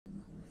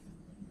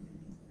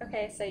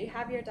Okay, so you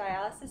have your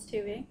dialysis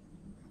tubing,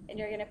 and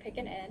you're going to pick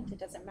an end. It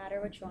doesn't matter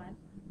which one.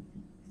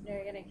 And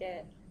you're going to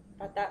get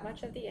about that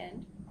much of the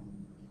end.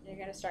 And you're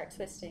going to start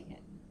twisting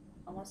it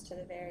almost to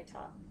the very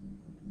top.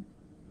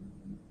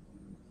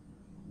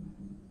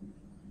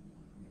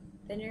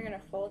 Then you're going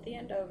to fold the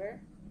end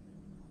over,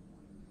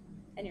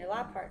 and your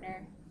lab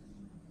partner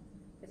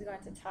is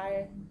going to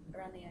tie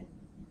around the end.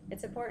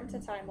 It's important to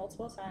tie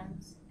multiple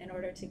times in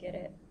order to get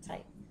it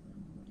tight.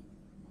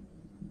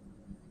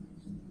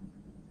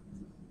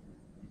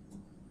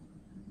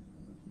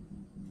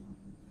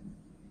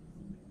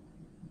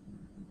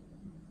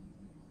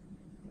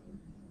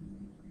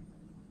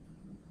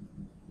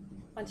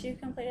 Once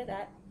you've completed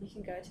that, you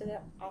can go to the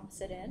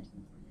opposite end,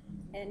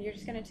 and you're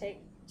just going to take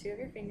two of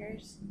your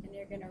fingers and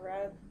you're going to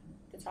rub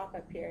the top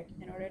up here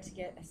in order to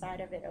get a side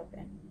of it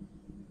open.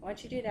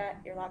 Once you do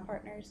that, your lap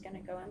partner is going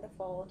to go in the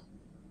fold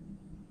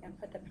and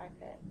put the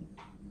pipette.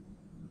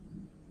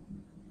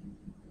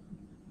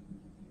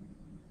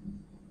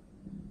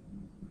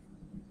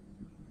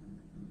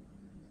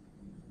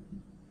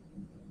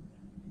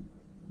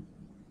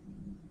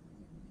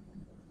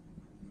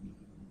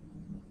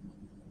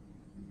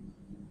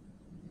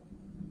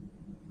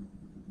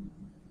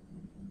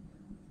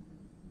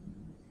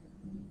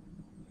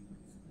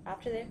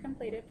 After they've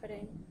completed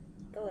putting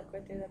the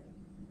liquid through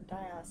the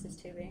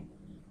dialysis tubing,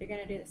 you're going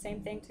to do the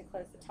same thing to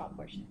close the top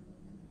portion.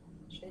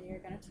 So you're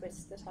going to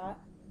twist the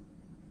top,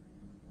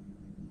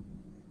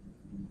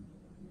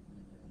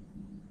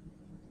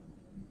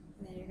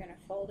 and then you're going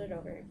to fold it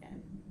over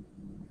again.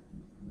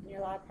 And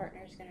your lab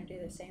partner is going to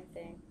do the same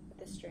thing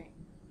with the string.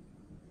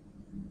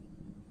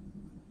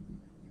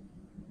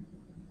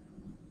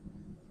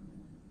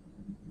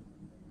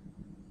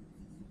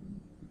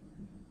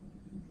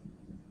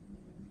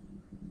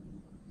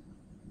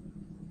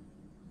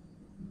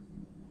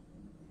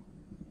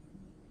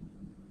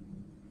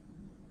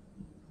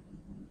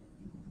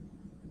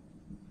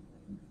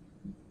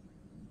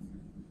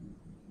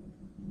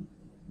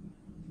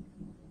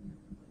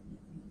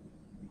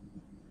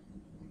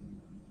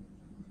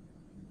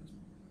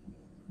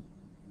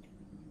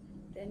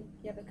 Then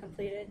you have a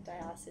completed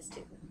dialysis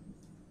tube.